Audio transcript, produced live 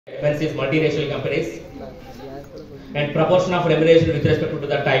MNCs, multinational companies, and proportion of remuneration with respect to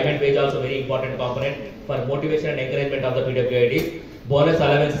the time and wage also very important component for motivation and encouragement of the PWIDs. Bonus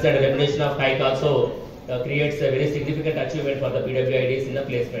allowances and remuneration of hike also creates a very significant achievement for the PWIDs in the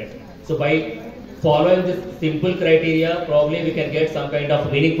placement. So by following this simple criteria, probably we can get some kind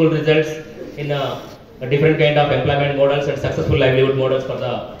of meaningful results in a different kind of employment models and successful livelihood models for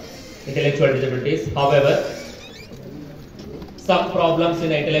the intellectual disabilities. However, some problems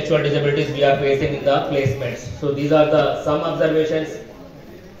in intellectual disabilities we are facing in the placements. So these are the some observations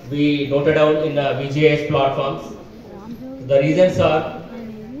we noted out in the VGIS platforms. The reasons are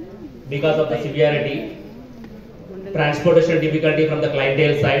because of the severity, transportation difficulty from the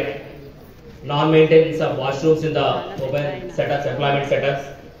clientele side, non-maintenance of washrooms in the open setups, employment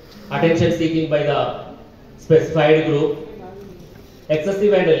setups, attention seeking by the specified group,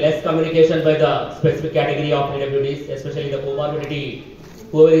 excessive and less communication by the specific category of PWDs, especially the comorbidity,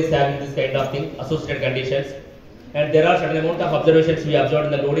 whoever is having this kind of thing, associated conditions. And there are certain amount of observations we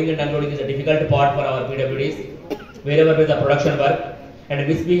observed in the loading and unloading is a difficult part for our PWDs, wherever with the production work, and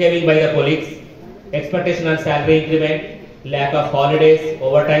misbehaving by the colleagues, expectation on salary increment, lack of holidays,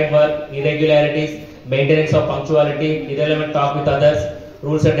 overtime work, irregularities, maintenance of punctuality, irrelevant talk with others,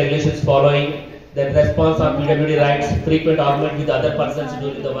 rules and regulations following, then response on PWD rights, frequent argument with other persons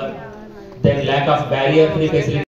during the work, then lack of barrier-free facility.